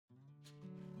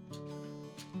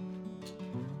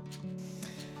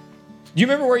Do you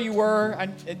remember where you were?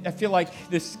 I feel like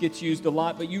this gets used a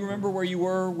lot, but you remember where you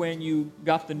were when you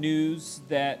got the news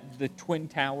that the Twin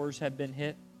Towers had been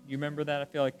hit? You remember that? I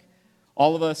feel like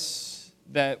all of us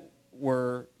that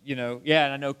were, and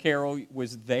I know Carol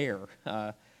was there.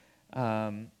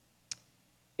 And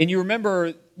you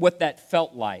remember what that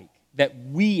felt like, that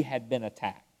we had been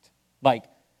attacked. Like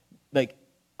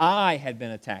I had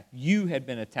been attacked, you had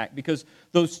been attacked, because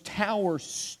those towers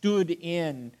stood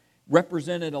in,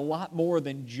 represented a lot more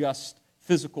than just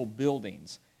physical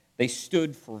buildings. They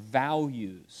stood for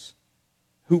values,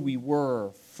 who we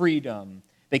were, freedom.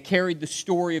 They carried the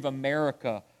story of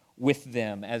America with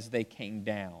them as they came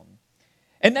down.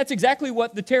 And that's exactly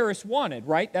what the terrorists wanted,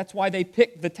 right? That's why they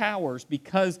picked the towers,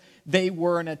 because they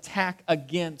were an attack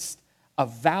against a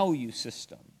value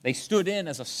system. They stood in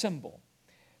as a symbol.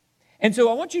 And so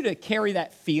I want you to carry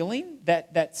that feeling,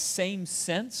 that same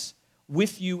sense,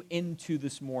 with you into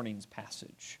this morning's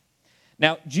passage.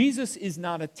 Now, Jesus is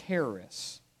not a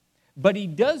terrorist, but he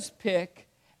does pick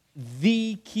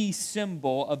the key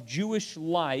symbol of Jewish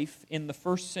life in the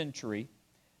first century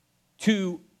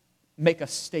to make a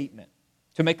statement,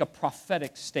 to make a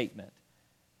prophetic statement.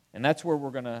 And that's where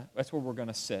we're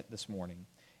gonna sit this morning,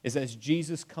 is as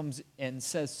Jesus comes and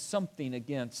says something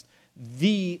against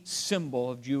the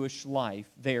symbol of Jewish life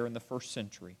there in the first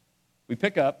century. We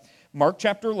pick up Mark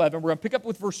chapter 11. We're going to pick up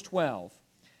with verse 12.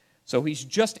 So he's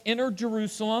just entered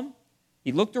Jerusalem.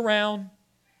 He looked around,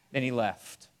 then he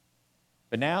left.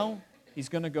 But now he's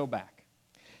going to go back.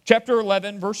 Chapter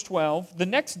 11, verse 12. The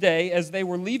next day, as they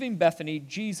were leaving Bethany,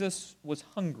 Jesus was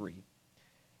hungry.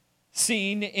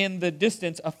 Seeing in the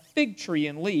distance a fig tree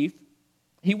in leaf,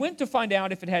 he went to find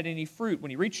out if it had any fruit. When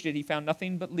he reached it, he found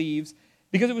nothing but leaves,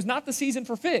 because it was not the season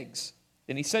for figs.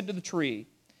 Then he said to the tree,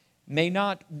 "May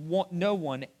no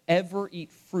one ever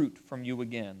eat fruit from you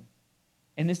again."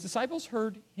 And his disciples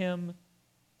heard him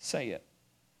say it.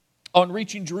 On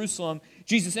reaching Jerusalem,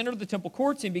 Jesus entered the temple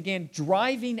courts and began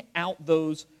driving out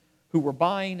those who were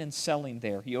buying and selling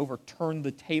there. He overturned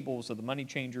the tables of the money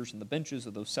changers and the benches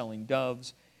of those selling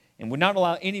doves, and would not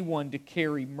allow anyone to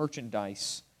carry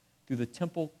merchandise through the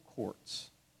temple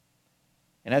courts.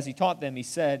 And as he taught them, he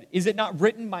said, "Is it not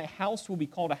written, 'My house will be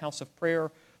called a house of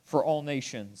prayer for all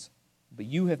nations'? But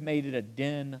you have made it a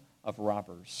den of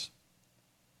robbers."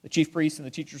 The chief priests and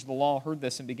the teachers of the law heard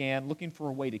this and began looking for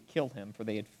a way to kill him, for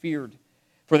they feared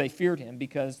him,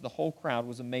 because the whole crowd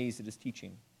was amazed at his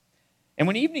teaching. And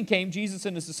when evening came, Jesus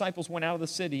and his disciples went out of the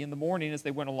city. In the morning, as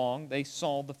they went along, they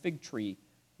saw the fig tree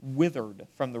withered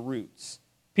from the roots.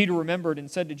 Peter remembered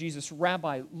and said to Jesus,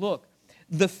 "Rabbi, look,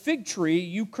 the fig tree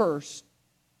you cursed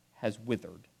has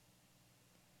withered."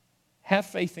 "Have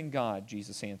faith in God,"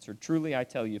 Jesus answered. "Truly I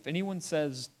tell you, if anyone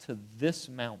says to this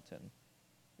mountain,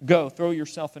 'Go, throw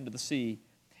yourself into the sea,'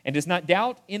 and does not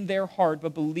doubt in their heart,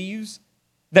 but believes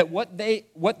that what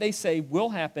they say will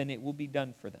happen, it will be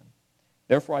done for them.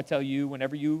 Therefore I tell you,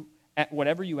 whatever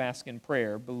you ask in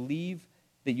prayer, believe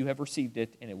that you have received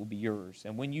it, and it will be yours.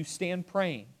 And when you stand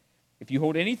praying, if you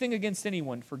hold anything against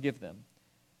anyone, forgive them,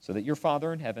 so that your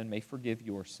Father in heaven may forgive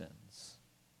your sins."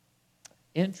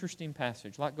 Interesting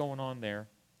passage, a lot going on there.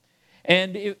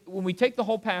 And when we take the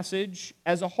whole passage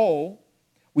as a whole,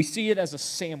 we see it as a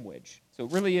sandwich. So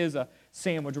it really is a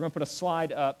sandwich. We're going to put a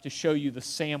slide up to show you the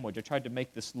sandwich. I tried to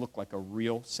make this look like a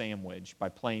real sandwich by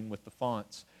playing with the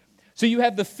fonts. So you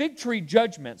have the fig tree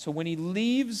judgment. So when he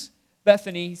leaves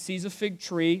Bethany, he sees a fig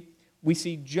tree, we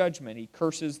see judgment. He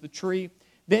curses the tree.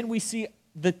 Then we see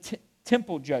the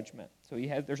temple judgment. So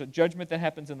there's a judgment that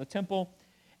happens in the temple.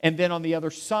 And then on the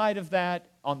other side of that,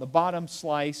 on the bottom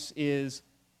slice, is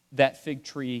that fig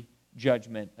tree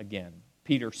judgment again.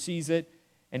 Peter sees it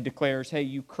and declares, "Hey,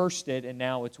 you cursed it, and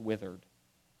now it's withered."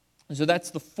 And so that's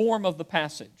the form of the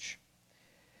passage.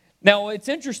 Now, it's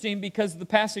interesting because the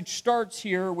passage starts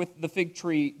here with the fig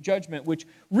tree judgment, which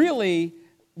really,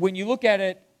 when you look at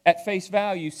it at face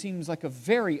value, seems like a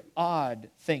very odd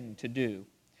thing to do.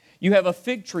 You have a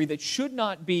fig tree that should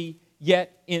not be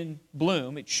yet in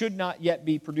bloom. It should not yet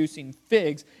be producing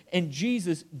figs. And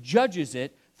Jesus judges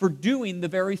it for doing the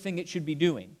very thing it should be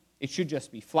doing. It should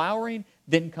just be flowering,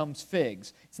 then comes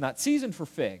figs. It's not season for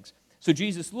figs. So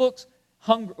Jesus looks,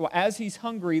 as he's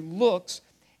hungry, looks,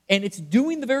 and it's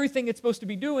doing the very thing it's supposed to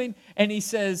be doing, and he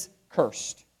says,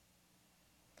 "Cursed."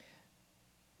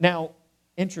 Now,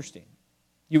 interesting.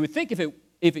 You would think if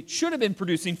it should have been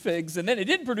producing figs, and then it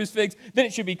didn't produce figs, then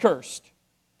it should be cursed.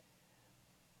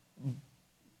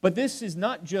 But this is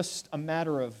not just a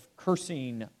matter of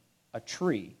cursing a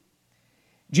tree.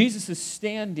 Jesus is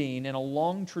standing in a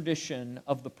long tradition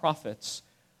of the prophets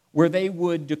where they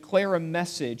would declare a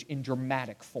message in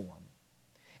dramatic form.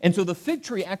 And so the fig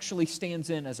tree actually stands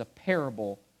in as a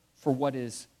parable for what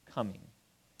is coming.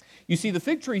 You see, the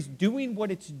fig tree is doing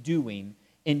what it's doing,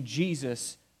 and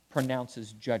Jesus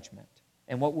pronounces judgment.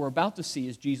 And what we're about to see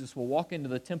is Jesus will walk into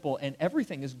the temple, and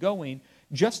everything is going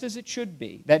just as it should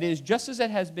be. That is, just as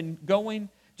it has been going,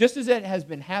 just as it has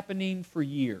been happening for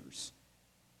years.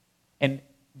 And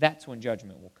that's when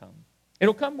judgment will come.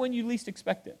 It'll come when you least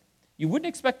expect it. You wouldn't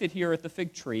expect it here at the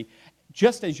fig tree,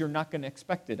 just as you're not going to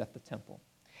expect it at the temple.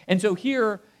 And so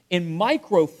here, in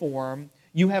micro form,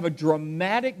 you have a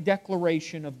dramatic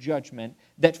declaration of judgment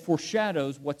that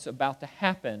foreshadows what's about to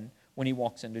happen when he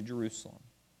walks into Jerusalem.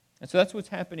 And so that's what's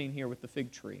happening here with the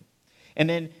fig tree. And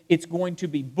then it's going to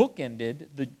be bookended,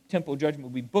 the temple judgment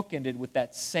will be bookended with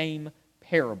that same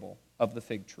parable of the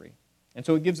fig tree. And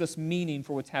so it gives us meaning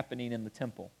for what's happening in the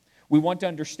temple. We want to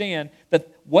understand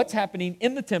that what's happening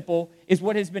in the temple is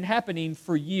what has been happening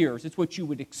for years. It's what you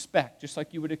would expect, just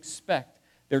like you would expect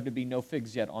there to be no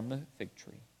figs yet on the fig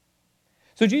tree.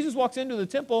 So Jesus walks into the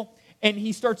temple and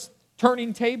he starts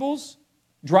turning tables,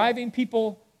 driving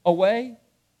people away.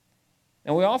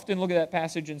 And we often look at that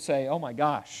passage and say, oh my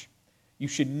gosh, you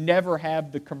should never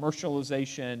have the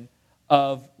commercialization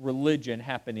of religion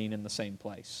happening in the same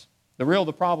place.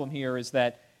 The problem here is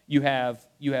that you have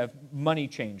money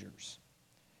changers.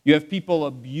 You have people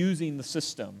abusing the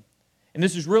system. And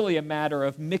this is really a matter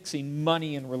of mixing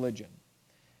money and religion.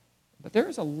 But there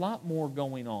is a lot more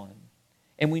going on.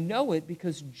 And we know it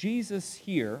because Jesus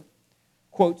here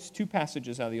quotes two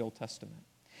passages out of the Old Testament.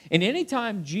 And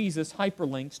anytime Jesus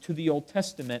hyperlinks to the Old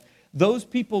Testament, those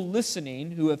people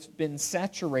listening who have been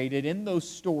saturated in those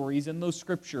stories, in those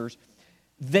scriptures,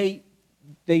 they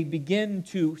begin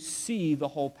to see the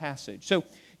whole passage. So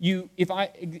we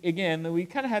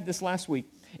kind of had this last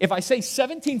week. If I say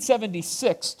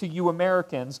 1776 to you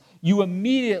Americans, you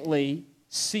immediately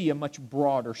see a much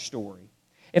broader story.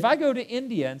 If I go to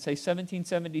India and say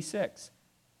 1776,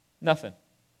 nothing.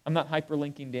 I'm not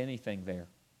hyperlinking to anything there.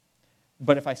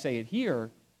 But if I say it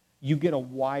here, you get a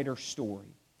wider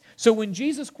story. So when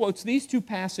Jesus quotes these two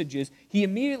passages, he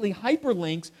immediately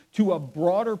hyperlinks to a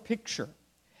broader picture.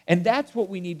 And that's what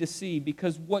we need to see,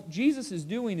 because what Jesus is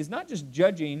doing is not just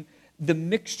judging the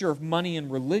mixture of money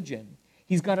and religion.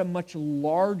 He's got a much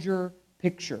larger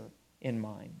picture in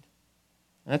mind.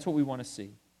 And that's what we want to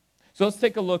see. So let's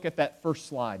take a look at that first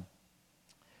slide.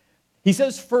 He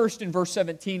says first in verse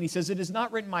 17, he says, "It is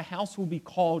not written, my house will be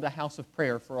called a house of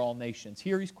prayer for all nations."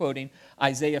 Here he's quoting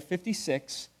Isaiah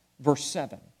 56, verse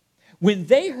 7. When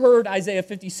they heard Isaiah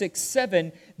 56,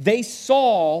 7, they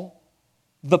saw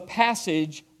the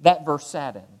passage that verse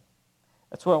sat in.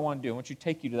 That's what I want to do. I want you to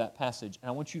take you to that passage, and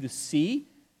I want you to see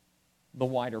the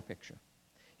wider picture.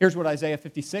 Here's what Isaiah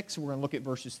 56, we're going to look at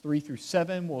verses 3 through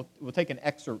 7. We'll take an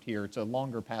excerpt here. It's a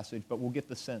longer passage, but we'll get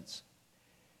the sense.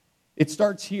 It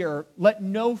starts here, "Let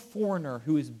no foreigner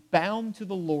who is bound to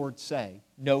the Lord say,"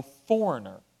 no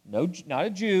foreigner, not a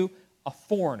Jew, a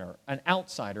foreigner, an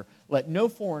outsider. "Let no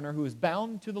foreigner who is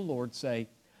bound to the Lord say,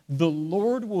 'The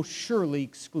Lord will surely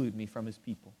exclude me from his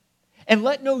people.' And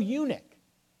let no eunuch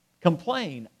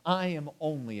complain, 'I am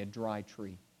only a dry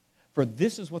tree.' For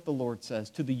this is what the Lord says,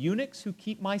 'To the eunuchs who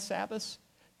keep my Sabbaths,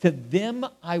 to them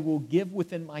I will give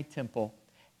within my temple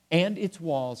and its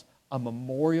walls a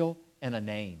memorial and a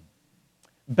name.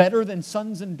 Better than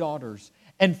sons and daughters,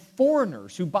 and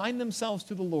foreigners who bind themselves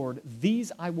to the Lord,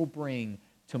 these I will bring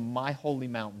to my holy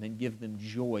mountain and give them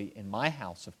joy in my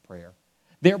house of prayer.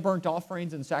 Their burnt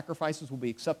offerings and sacrifices will be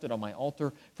accepted on my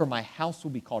altar, for my house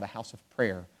will be called a house of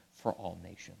prayer for all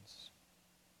nations."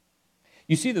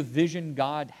 You see the vision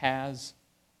God has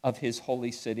of his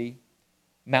holy city,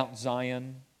 Mount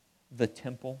Zion, the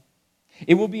temple.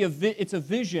 It's a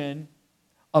vision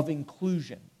of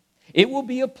inclusion. It will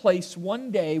be a place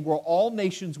one day where all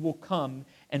nations will come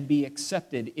and be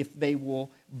accepted if they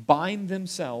will bind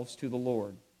themselves to the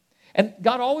Lord. And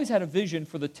God always had a vision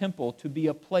for the temple to be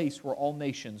a place where all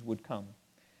nations would come.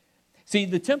 See,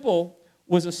 the temple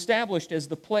was established as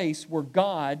the place where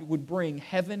God would bring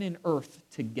heaven and earth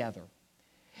together.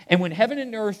 And when heaven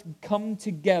and earth come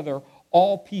together,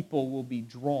 all people will be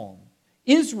drawn.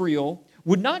 Israel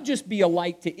would not just be a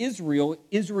light to Israel,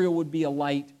 Israel would be a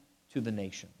light to the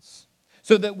nations.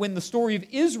 So that when the story of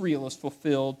Israel is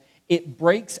fulfilled, it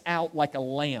breaks out like a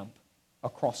lamp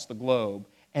across the globe,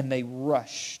 and they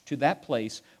rush to that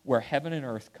place where heaven and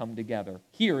earth come together.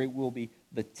 Here it will be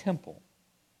the temple.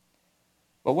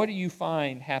 But what do you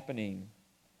find happening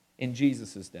in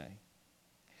Jesus' day?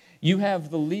 You have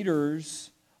the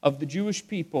leaders of the Jewish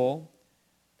people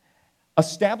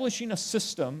establishing a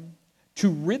system to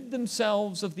rid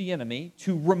themselves of the enemy,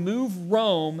 to remove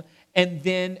Rome, and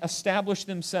then establish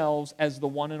themselves as the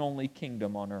one and only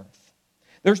kingdom on earth.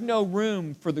 There's no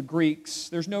room for the Greeks.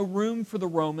 There's no room for the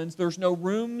Romans. There's no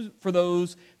room for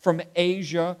those from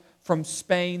Asia, from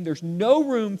Spain. There's no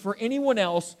room for anyone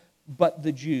else but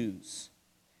the Jews.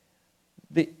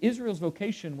 Israel's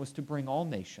vocation was to bring all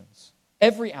nations,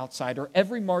 every outsider,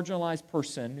 every marginalized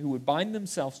person who would bind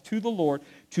themselves to the Lord,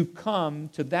 to come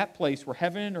to that place where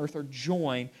heaven and earth are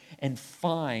joined and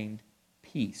find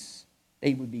peace.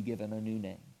 They would be given a new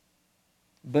name.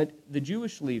 But the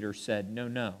Jewish leaders said,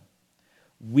 no.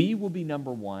 We will be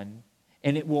number one,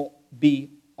 and it will be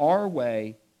our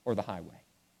way or the highway.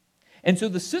 And so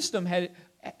the system had,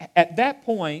 at that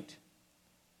point,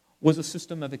 was a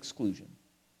system of exclusion.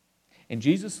 And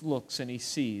Jesus looks and he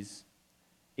sees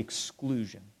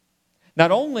exclusion.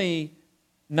 Not only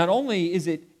is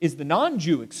the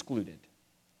non-Jew excluded,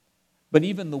 but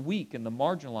even the weak and the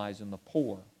marginalized and the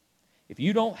poor. If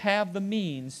you don't have the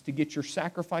means to get your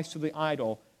sacrifice to the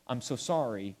idol, I'm so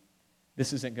sorry,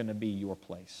 this isn't going to be your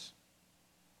place.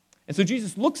 And so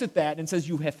Jesus looks at that and says,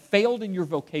 you have failed in your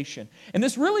vocation. And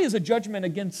this really is a judgment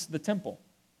against the temple.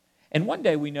 And one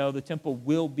day we know the temple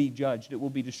will be judged, it will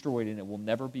be destroyed, and it will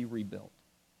never be rebuilt.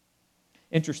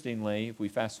 Interestingly, if we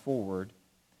fast forward,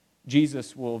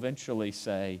 Jesus will eventually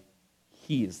say,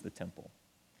 He is the temple.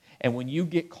 And when you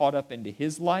get caught up into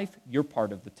His life, you're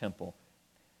part of the temple.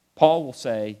 Paul will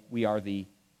say, we are the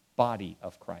body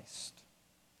of Christ.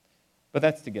 But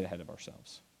that's to get ahead of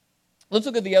ourselves. Let's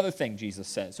look at the other thing Jesus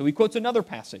says. So he quotes another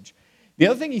passage. The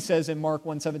other thing he says in Mark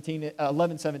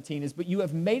 11:17 is, but you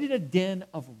have made it a den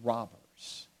of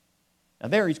robbers. Now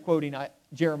there he's quoting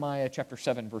Jeremiah chapter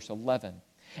 7, verse 11.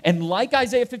 And like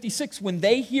Isaiah 56, when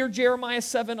they hear Jeremiah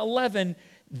 7:11,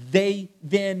 they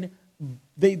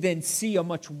then see a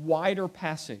much wider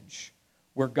passage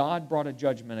where God brought a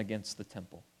judgment against the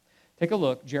temple. Take a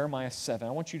look, Jeremiah 7.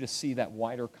 I want you to see that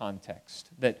wider context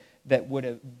that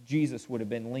Jesus would have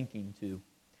been linking to.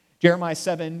 Jeremiah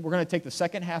 7, we're going to take the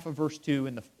second half of verse 2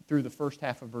 and through the first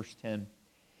half of verse 10.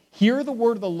 Hear the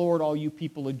word of the Lord, all you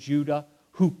people of Judah,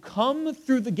 who come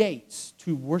through the gates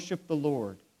to worship the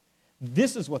Lord.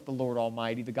 This is what the Lord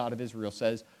Almighty, the God of Israel,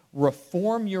 says.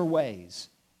 Reform your ways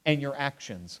and your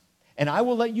actions, and I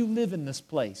will let you live in this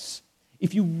place.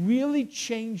 If you really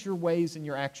change your ways and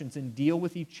your actions and deal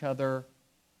with each other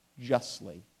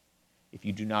justly, if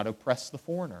you do not oppress the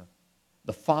foreigner,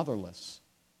 the fatherless,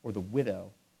 or the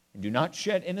widow, and do not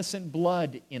shed innocent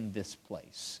blood in this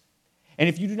place, and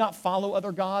if you do not follow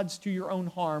other gods to your own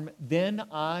harm, then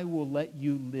I will let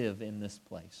you live in this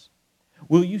place.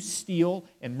 Will you steal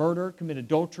and murder, commit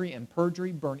adultery and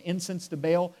perjury, burn incense to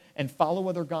Baal, and follow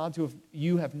other gods who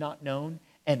you have not known,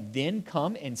 and then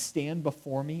come and stand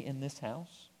before me in this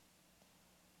house?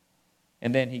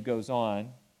 And then he goes on,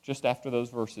 just after those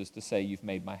verses, to say, you've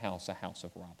made my house a house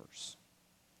of robbers.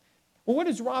 Well, what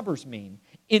does robbers mean?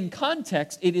 In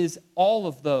context, it is all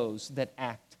of those that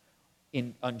act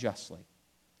unjustly.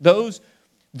 Those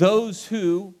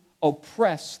who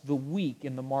oppress the weak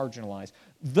and the marginalized.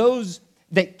 Those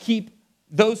who keep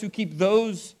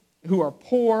those who are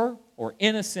poor or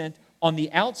innocent on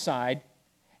the outside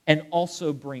and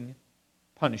also bring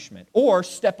punishment. Or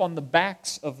step on the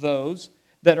backs of those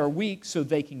that are weak so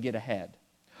they can get ahead.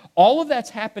 All of that's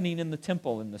happening in the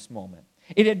temple in this moment.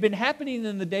 It had been happening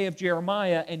in the day of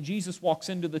Jeremiah, and Jesus walks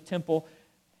into the temple,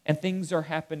 and things are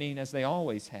happening as they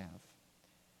always have.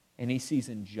 And he sees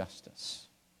injustice,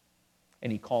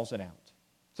 and he calls it out.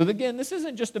 So again, this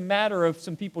isn't just a matter of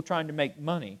some people trying to make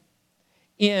money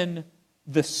in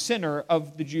the center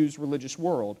of the Jews' religious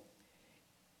world.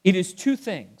 It is two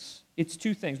things. It's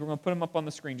two things. We're going to put them up on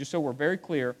the screen just so we're very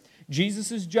clear.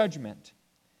 Jesus' judgment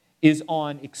is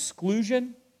on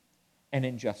exclusion and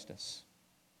injustice.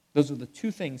 Those are the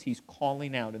two things he's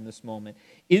calling out in this moment.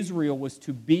 Israel was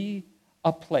to be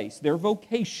a place. Their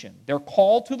vocation, their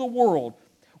call to the world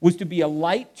was to be a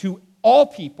light to all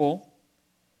people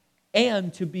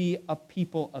and to be a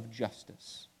people of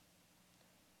justice.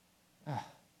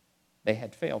 They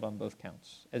had failed on both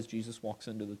counts as Jesus walks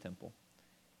into the temple,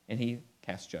 and he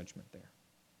casts judgment there.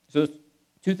 So there's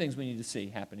two things we need to see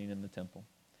happening in the temple.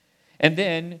 And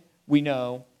then we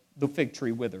know the fig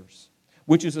tree withers,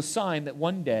 which is a sign that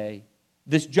one day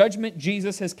this judgment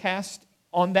Jesus has cast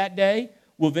on that day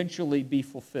will eventually be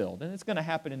fulfilled. And it's going to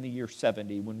happen in the year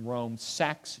 70 when Rome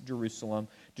sacks Jerusalem,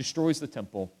 destroys the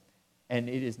temple, and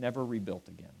it is never rebuilt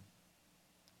again.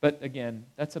 But again,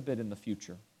 that's a bit in the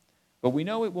future. But we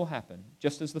know it will happen,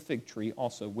 just as the fig tree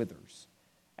also withers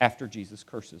after Jesus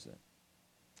curses it.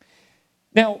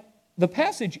 Now, the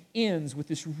passage ends with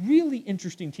this really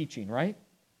interesting teaching, right?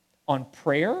 On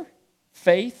prayer,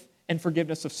 faith, and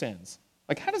forgiveness of sins.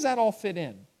 Like, how does that all fit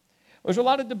in? There's a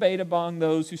lot of debate among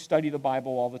those who study the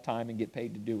Bible all the time and get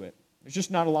paid to do it. There's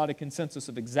just not a lot of consensus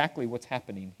of exactly what's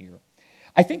happening here.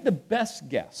 I think the best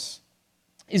guess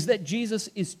is that Jesus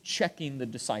is checking the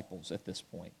disciples at this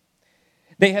point.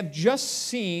 They have just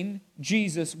seen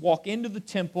Jesus walk into the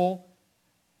temple,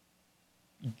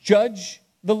 judge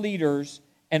the leaders,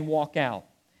 and walk out.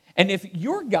 And if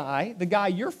your guy, the guy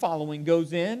you're following,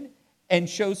 goes in and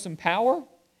shows some power,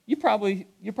 you're probably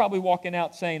walking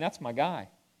out saying, that's my guy.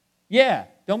 Yeah,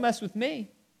 don't mess with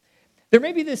me. There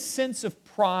may be this sense of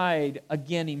pride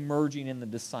again emerging in the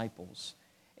disciples.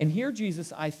 And here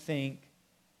Jesus, I think,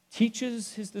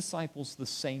 teaches his disciples the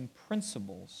same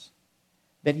principles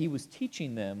that he was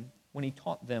teaching them when he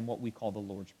taught them what we call the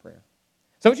Lord's Prayer.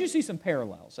 So I want you to see some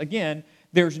parallels. Again,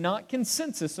 there's not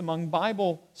consensus among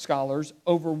Bible scholars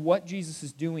over what Jesus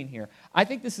is doing here. I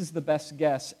think this is the best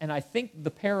guess, and I think the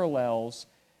parallels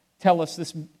tell us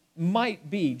this might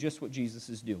be just what Jesus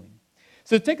is doing.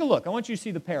 So take a look. I want you to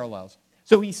see the parallels.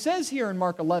 So he says here in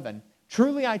Mark 11,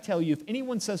 truly I tell you, if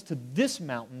anyone says to this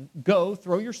mountain, go,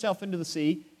 throw yourself into the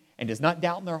sea, and does not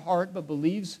doubt in their heart, but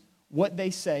believes what they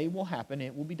say will happen,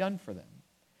 it will be done for them.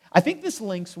 I think this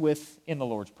links with, in the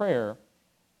Lord's Prayer,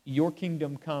 your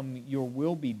kingdom come, your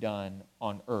will be done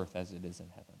on earth as it is in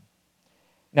heaven.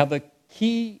 Now the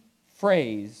key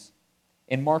phrase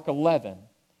in Mark 11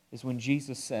 is when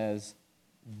Jesus says,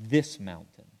 this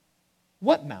mountain.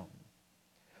 What mountain?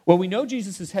 Well, we know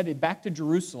Jesus is headed back to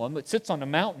Jerusalem. It sits on a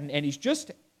mountain, and he's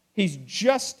just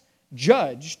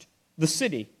judged the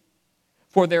city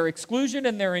for their exclusion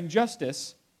and their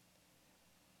injustice.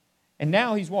 And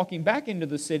now he's walking back into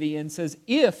the city and says,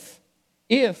 if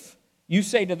you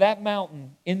say to that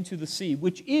mountain into the sea,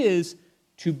 which is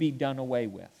to be done away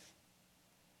with,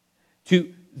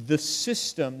 to the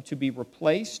system to be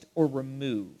replaced or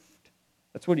removed.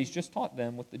 That's what he's just taught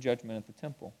them with the judgment at the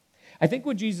temple. I think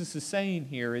what Jesus is saying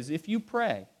here is if you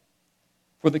pray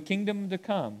for the kingdom to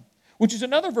come, which is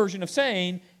another version of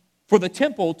saying for the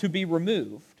temple to be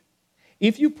removed,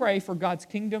 if you pray for God's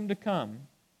kingdom to come,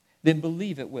 then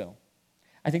believe it will.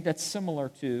 I think that's similar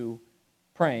to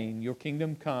praying, your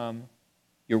kingdom come,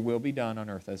 your will be done on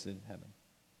earth as in heaven.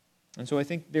 And so I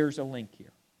think there's a link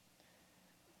here.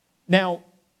 Now,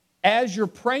 as you're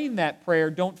praying that prayer,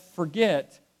 don't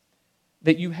forget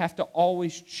that you have to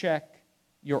always check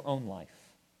your own life,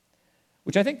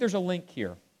 which I think there's a link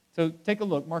here. So take a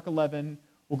look, Mark 11,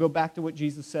 we'll go back to what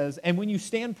Jesus says. And when you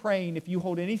stand praying, if you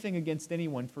hold anything against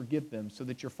anyone, forgive them, so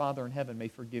that your Father in heaven may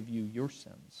forgive you your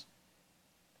sins.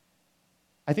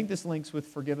 I think this links with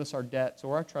forgive us our debts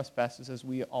or our trespasses as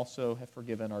we also have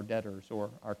forgiven our debtors or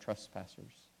our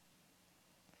trespassers.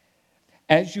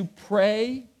 As you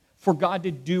pray for God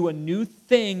to do a new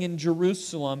thing in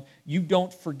Jerusalem, you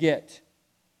don't forget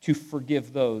to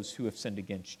forgive those who have sinned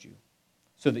against you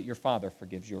so that your Father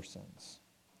forgives your sins.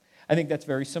 I think that's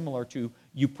very similar to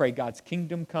you pray God's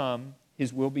kingdom come,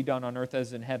 His will be done on earth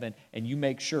as in heaven, and you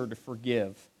make sure to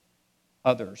forgive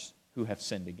others who have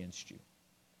sinned against you.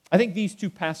 I think these two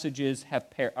passages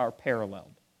are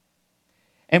paralleled.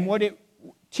 And what it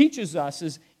teaches us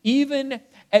is even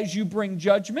as you bring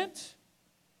judgment,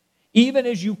 even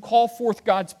as you call forth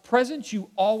God's presence,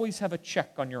 you always have a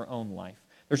check on your own life.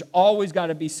 There's always got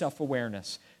to be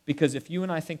self-awareness, because if you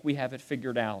and I think we have it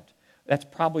figured out, that's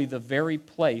probably the very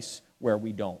place where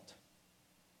we don't.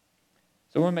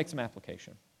 So we're going to make some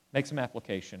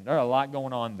application. There are a lot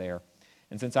going on there.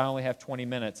 And since I only have 20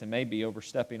 minutes and may be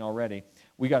overstepping already,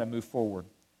 we got to move forward.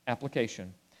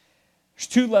 Application. There's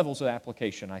two levels of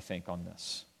application, I think, on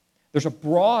this. There's a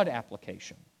broad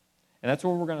application, and that's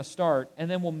where we're going to start,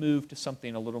 and then we'll move to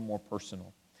something a little more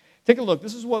personal. Take a look.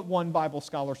 This is what one Bible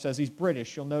scholar says. He's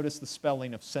British. You'll notice the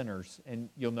spelling of sinners, and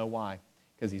you'll know why,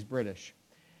 because he's British.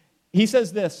 He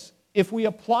says this, if we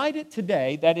applied it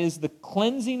today, that is the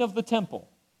cleansing of the temple,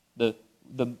 the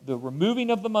removing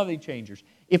of the money changers,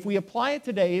 if we apply it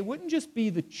today, it wouldn't just be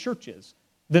the churches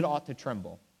that ought to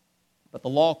tremble, but the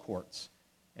law courts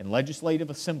and legislative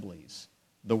assemblies,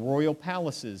 the royal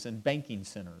palaces and banking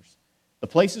centers, the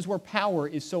places where power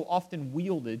is so often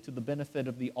wielded to the benefit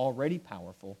of the already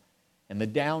powerful and the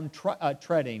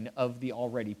downtreading of the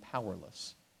already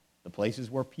powerless, the places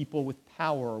where people with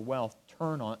power or wealth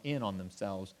turn in on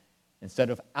themselves instead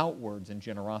of outwards in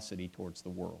generosity towards the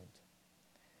world.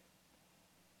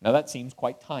 Now that seems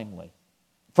quite timely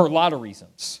for a lot of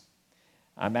reasons.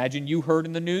 I imagine you heard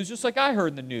in the news, just like I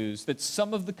heard in the news, that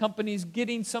some of the companies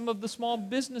getting some of the small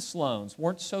business loans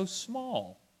weren't so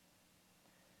small.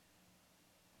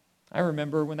 I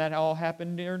remember when that all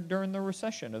happened during the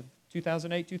recession of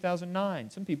 2008, 2009.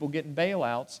 Some people getting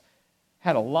bailouts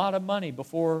had a lot of money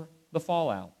before the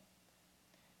fallout.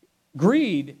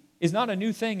 Greed is not a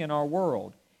new thing in our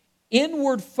world.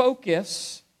 Inward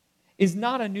focus is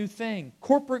not a new thing.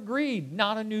 Corporate greed,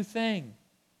 not a new thing.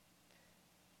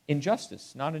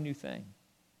 Injustice, not a new thing.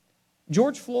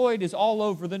 George Floyd is all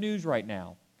over the news right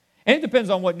now. And it depends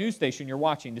on what news station you're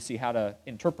watching to see how to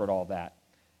interpret all that.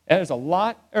 There's a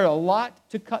lot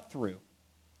to cut through.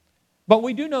 But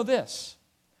we do know this.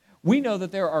 We know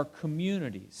that there are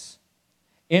communities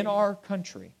in our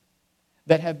country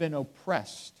that have been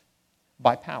oppressed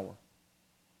by power.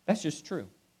 That's just true.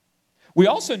 We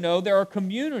also know there are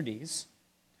communities,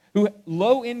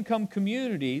 low-income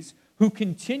communities, who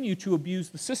continue to abuse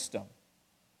the system.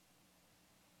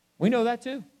 We know that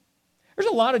too. There's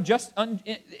a lot of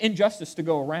injustice to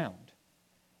go around.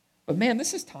 But man,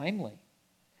 this is timely.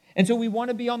 And so we want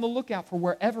to be on the lookout for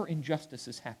wherever injustice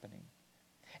is happening.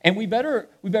 And we better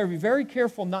be very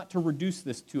careful not to reduce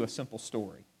this to a simple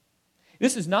story.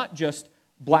 This is not just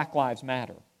Black Lives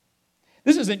Matter.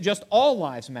 This isn't just all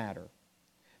lives matter.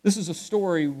 This is a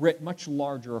story writ much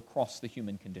larger across the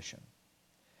human condition.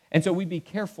 And so we be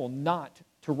careful not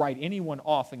to write anyone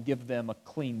off and give them a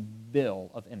clean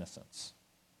bill of innocence.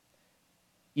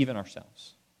 Even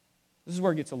ourselves. This is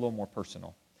where it gets a little more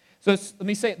personal. So let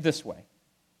me say it this way.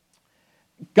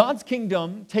 God's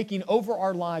kingdom taking over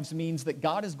our lives means that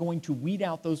God is going to weed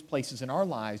out those places in our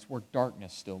lives where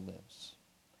darkness still lives.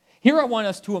 Here I want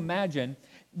us to imagine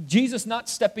Jesus not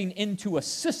stepping into a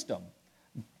system,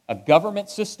 a government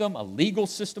system, a legal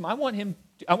system. I want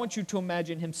you to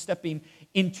imagine him stepping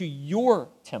into your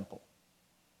temple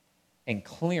and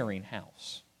clearing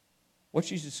house. What's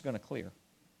Jesus going to clear?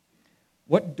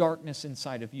 What darkness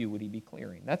inside of you would he be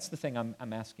clearing? That's the thing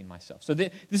I'm asking myself. So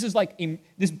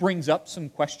this brings up some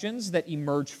questions that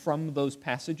emerge from those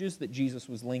passages that Jesus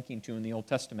was linking to in the Old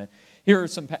Testament. Here are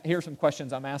some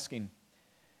questions I'm asking.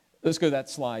 Let's go to that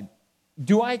slide.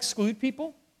 Do I exclude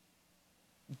people?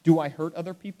 Do I hurt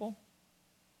other people?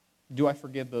 Do I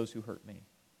forgive those who hurt me?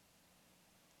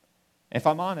 If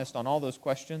I'm honest on all those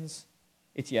questions,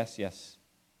 it's yes, yes,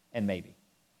 and maybe.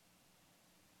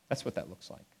 That's what that looks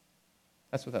like.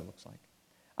 That's what that looks like.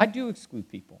 I do exclude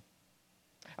people.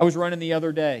 I was running the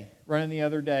other day.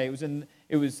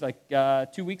 It was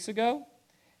like 2 weeks ago,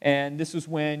 and this was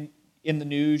when in the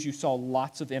news you saw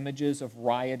lots of images of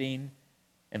rioting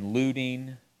and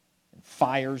looting and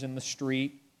fires in the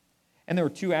street. And there were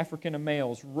two African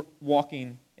males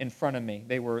walking in front of me.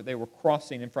 They were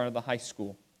crossing in front of the high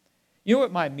school. You know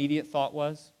what my immediate thought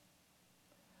was?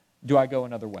 Do I go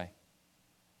another way?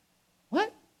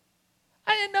 What?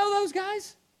 I didn't know those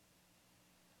guys.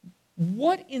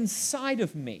 What inside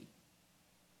of me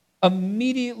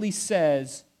immediately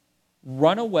says,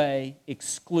 run away,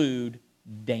 exclude,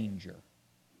 danger?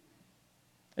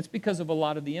 It's because of a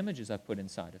lot of the images I put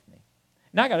inside of me.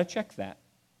 Now I got to check that.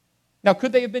 Now,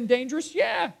 could they have been dangerous?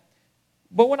 Yeah.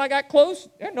 But when I got close,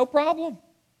 no problem.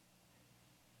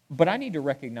 But I need to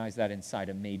recognize that inside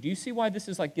of me. Do you see why this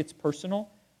is gets personal?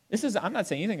 I'm not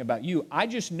saying anything about you. I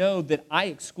just know that I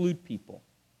exclude people.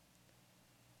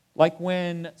 Like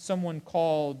when someone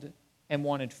called and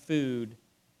wanted food,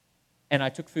 and I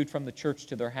took food from the church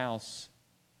to their house,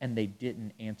 and they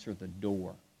didn't answer the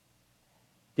door.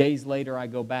 Days later, I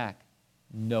go back,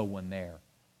 no one there.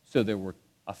 So there were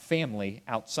a family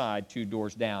outside 2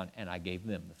 doors down, and I gave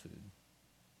them the food.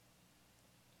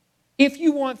 If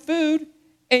you want food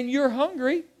and you're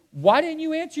hungry, why didn't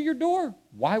you answer your door?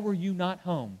 Why were you not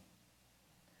home?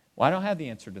 Well, I don't have the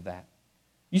answer to that.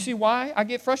 You see why I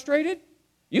get frustrated?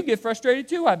 You get frustrated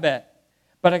too, I bet.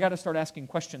 But I got to start asking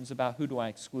questions about who do I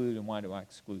exclude and why do I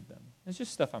exclude them. It's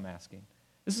just stuff I'm asking.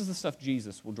 This is the stuff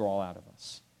Jesus will draw out of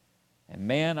us. And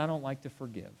man, I don't like to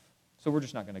forgive. So we're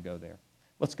just not going to go there.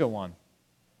 Let's go on.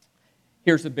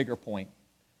 Here's the bigger point.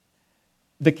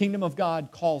 The kingdom of God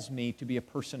calls me to be a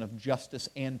person of justice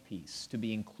and peace, to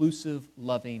be inclusive,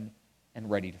 loving, and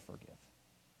ready to forgive.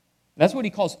 That's what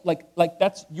he calls,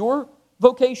 that's your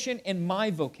vocation and my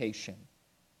vocation.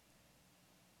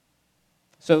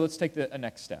 So let's take a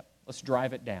next step. Let's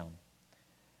drive it down.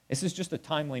 This is just a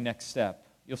timely next step.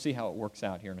 You'll see how it works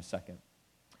out here in a second.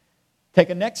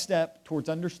 Take a next step towards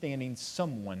understanding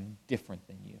someone different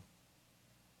than you.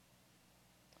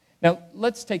 Now,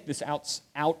 let's take this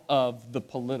out of the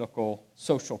political,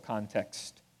 social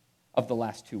context of the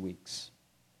last 2 weeks.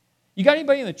 You got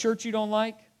anybody in the church you don't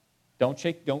like? Don't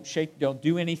shake, don't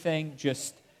do anything.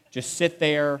 Just sit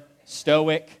there,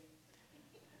 stoic.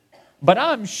 But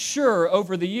I'm sure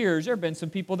over the years there have been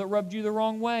some people that rubbed you the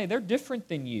wrong way. They're different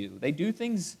than you. They do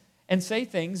things and say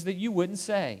things that you wouldn't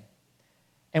say.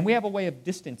 And we have a way of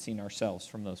distancing ourselves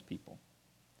from those people.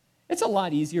 It's a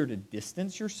lot easier to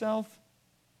distance yourself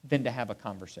than to have a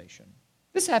conversation.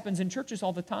 This happens in churches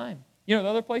all the time. You know the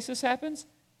other place this happens?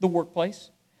 The workplace.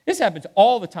 This happens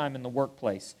all the time in the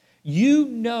workplace. You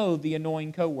know the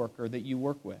annoying coworker that you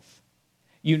work with.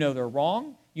 You know they're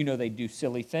wrong. You know they do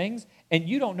silly things. And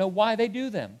you don't know why they do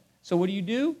them. So what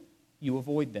do? You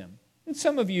avoid them. And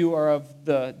some of you are of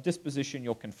the disposition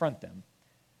you'll confront them.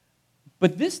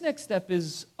 But this next step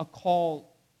is a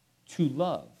call to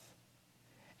love.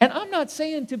 And I'm not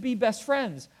saying to be best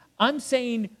friends. I'm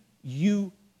saying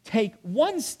you take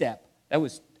one step. That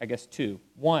was, I guess, two.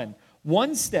 One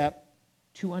step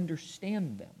to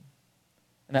understand them.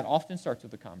 And that often starts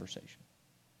with a conversation.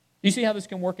 Do you see how this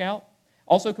can work out?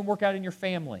 Also can work out in your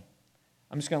family.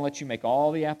 I'm just going to let you make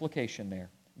all the application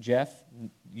there. Jeff,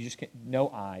 you just can't, no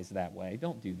eyes that way.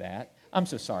 Don't do that. I'm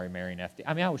so sorry, Mary and FD.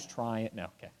 I mean, I was trying. No,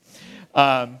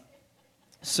 okay.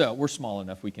 So we're small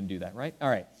enough we can do that, right? All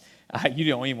right. You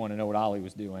don't even want to know what Ollie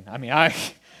was doing. I mean,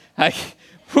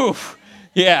 whew,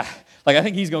 yeah. Like, I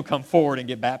think he's going to come forward and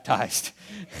get baptized.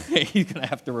 He's going to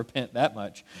have to repent that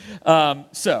much. But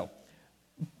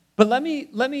let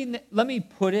me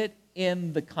put it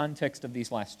in the context of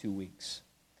these last 2 weeks.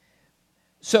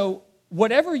 So,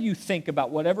 whatever you think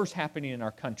about whatever's happening in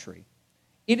our country,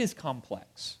 it is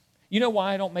complex. You know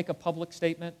why I don't make a public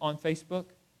statement on Facebook?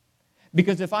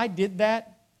 Because if I did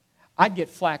that, I'd get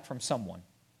flack from someone.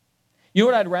 You know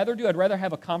what I'd rather do? I'd rather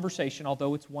have a conversation,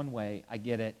 although it's one way, I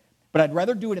get it. But I'd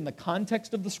rather do it in the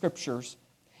context of the Scriptures,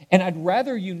 and I'd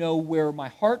rather you know where my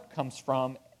heart comes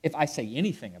from if I say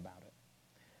anything about it.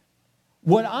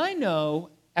 What I know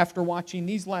after watching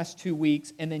these last 2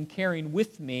 weeks and then carrying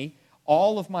with me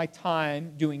all of my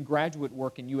time doing graduate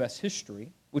work in U.S.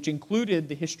 history, which included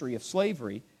the history of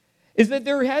slavery, is that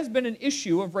there has been an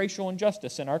issue of racial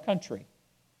injustice in our country.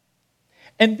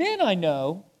 And then I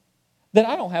know that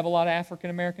I don't have a lot of African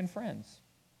American friends.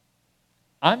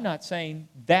 I'm not saying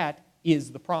that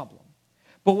is the problem.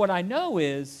 But what I know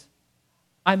is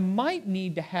I might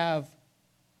need to have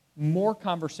more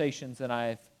conversations than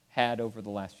I've had over the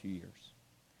last few years.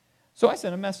 So I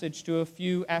sent a message to a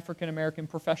few African American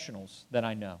professionals that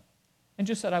I know and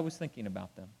just said I was thinking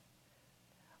about them.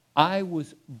 I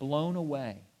was blown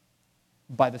away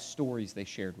by the stories they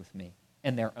shared with me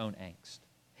and their own angst.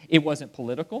 It wasn't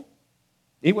political.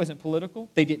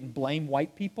 They didn't blame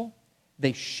white people.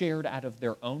 They shared out of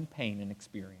their own pain and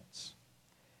experience.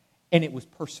 And it was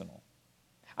personal.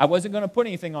 I wasn't going to put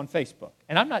anything on Facebook.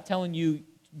 And I'm not telling you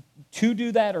to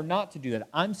do that or not to do that.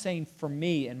 I'm saying for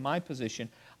me, in my position,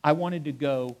 I wanted to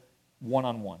go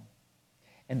one-on-one.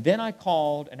 And then I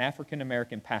called an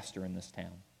African-American pastor in this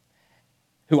town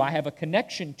who I have a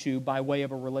connection to by way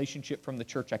of a relationship from the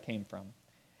church I came from.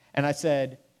 And I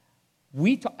said,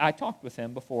 I talked with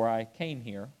him before I came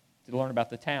here to learn about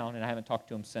the town, and I haven't talked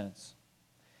to him since.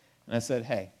 And I said,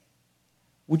 hey,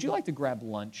 would you like to grab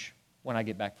lunch when I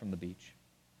get back from the beach?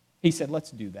 He said,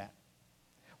 let's do that.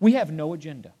 We have no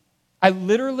agenda. I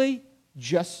literally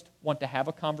just want to have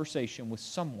a conversation with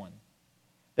someone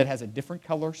that has a different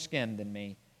color skin than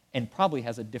me and probably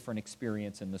has a different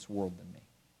experience in this world than me.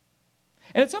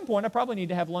 And at some point, I probably need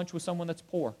to have lunch with someone that's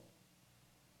poor.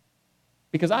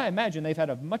 Because I imagine they've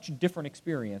had a much different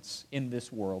experience in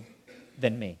this world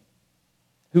than me,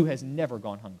 who has never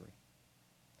gone hungry.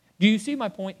 Do you see my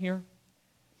point here?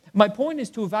 My point is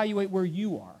to evaluate where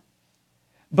you are.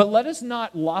 But let us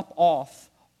not lop off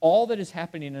all that is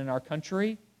happening in our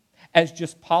country as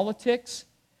just politics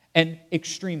and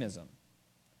extremism.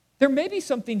 There may be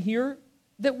something here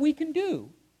that we can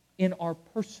do in our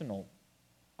personal,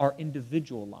 our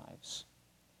individual lives.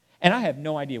 And I have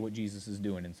no idea what Jesus is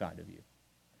doing inside of you.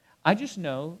 I just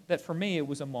know that for me it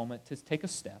was a moment to take a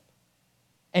step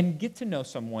and get to know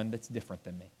someone that's different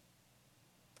than me.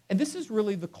 And this is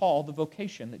really the call, the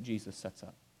vocation that Jesus sets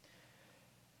up.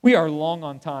 We are long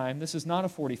on time. This is not a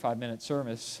 45-minute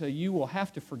service. So you will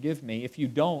have to forgive me. If you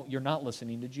don't, you're not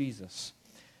listening to Jesus.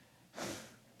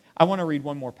 I want to read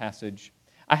one more passage.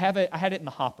 I had it in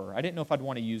the hopper. I didn't know if I'd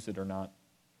want to use it or not.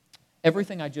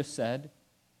 Everything I just said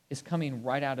is coming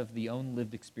right out of the own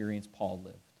lived experience Paul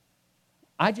lived.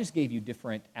 I just gave you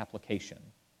different application.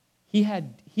 He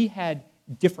had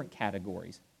different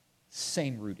categories.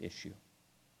 Same root issue.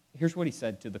 Here's what he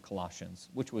said to the Colossians,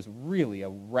 which was really a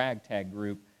ragtag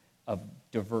group of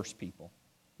diverse people.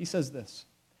 He says this,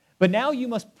 "But now you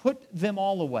must put them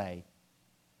all away.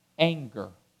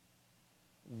 Anger,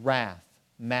 wrath,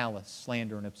 malice,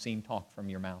 slander, and obscene talk from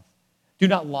your mouth. Do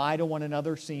not lie to one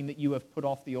another, seeing that you have put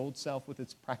off the old self with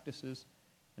its practices,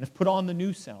 and have put on the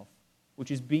new self,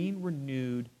 which is being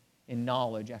renewed in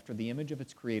knowledge after the image of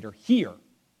its creator. Here,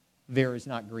 there is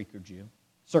not Greek or Jew,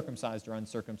 circumcised or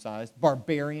uncircumcised,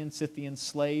 barbarian, Scythian,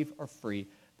 slave or free,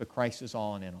 but Christ is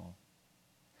all and in all.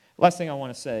 Last thing I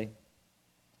want to say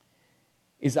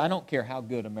is I don't care how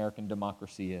good American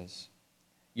democracy is.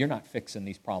 You're not fixing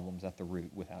these problems at the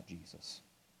root without Jesus.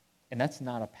 And that's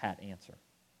not a pat answer.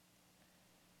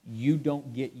 You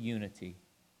don't get unity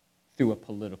through a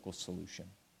political solution.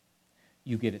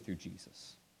 You get it through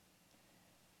Jesus.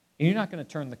 And you're not going to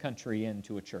turn the country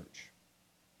into a church.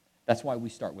 That's why we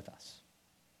start with us.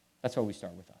 That's why we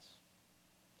start with us.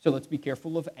 So let's be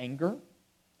careful of anger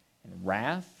and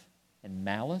wrath and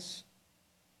malice.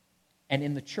 And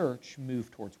in the church,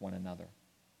 move towards one another.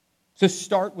 So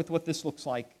start with what this looks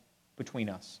like between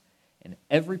us. And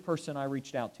every person I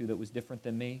reached out to that was different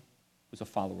than me was a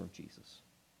follower of Jesus.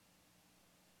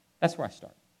 That's where I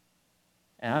start.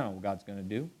 And I don't know what God's going to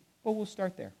do, but we'll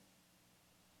start there.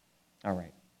 All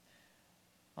right.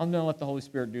 I'm going to let the Holy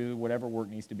Spirit do whatever work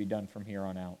needs to be done from here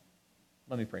on out.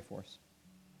 Let me pray for us.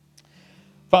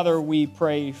 Father, we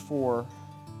pray for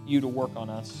you to work on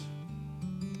us.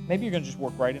 Maybe you're going to just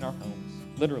work right in our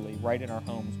homes, literally right in our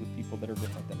homes with people that are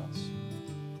different than us.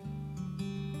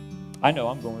 I know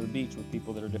I'm going to the beach with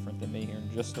people that are different than me here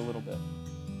in just a little bit.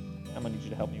 I'm going to need you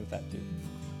to help me with that too.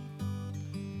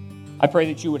 I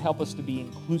pray that you would help us to be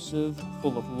inclusive,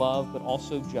 full of love, but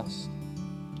also just.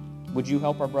 Would you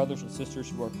help our brothers and sisters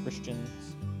who are Christians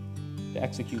to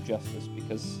execute justice,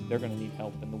 because they're going to need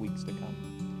help in the weeks to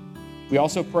come. We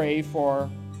also pray for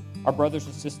our brothers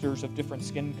and sisters of different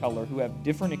skin color who have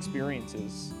different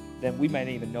experiences than we might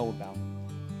even know about.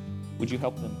 Would you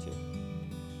help them too?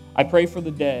 I pray for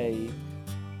the day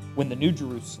when the new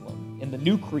Jerusalem, in the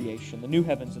new creation, the new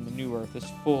heavens and the new earth is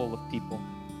full of people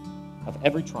of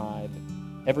every tribe,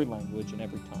 every language, and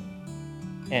every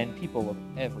tongue, and people of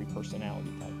every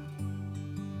personality type.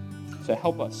 So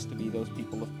help us to be those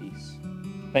people of peace.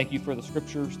 Thank you for the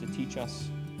scriptures to teach us.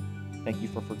 Thank you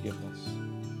for forgiveness.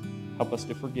 Help us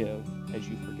to forgive as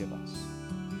you forgive us.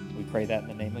 We pray that in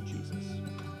the name of Jesus.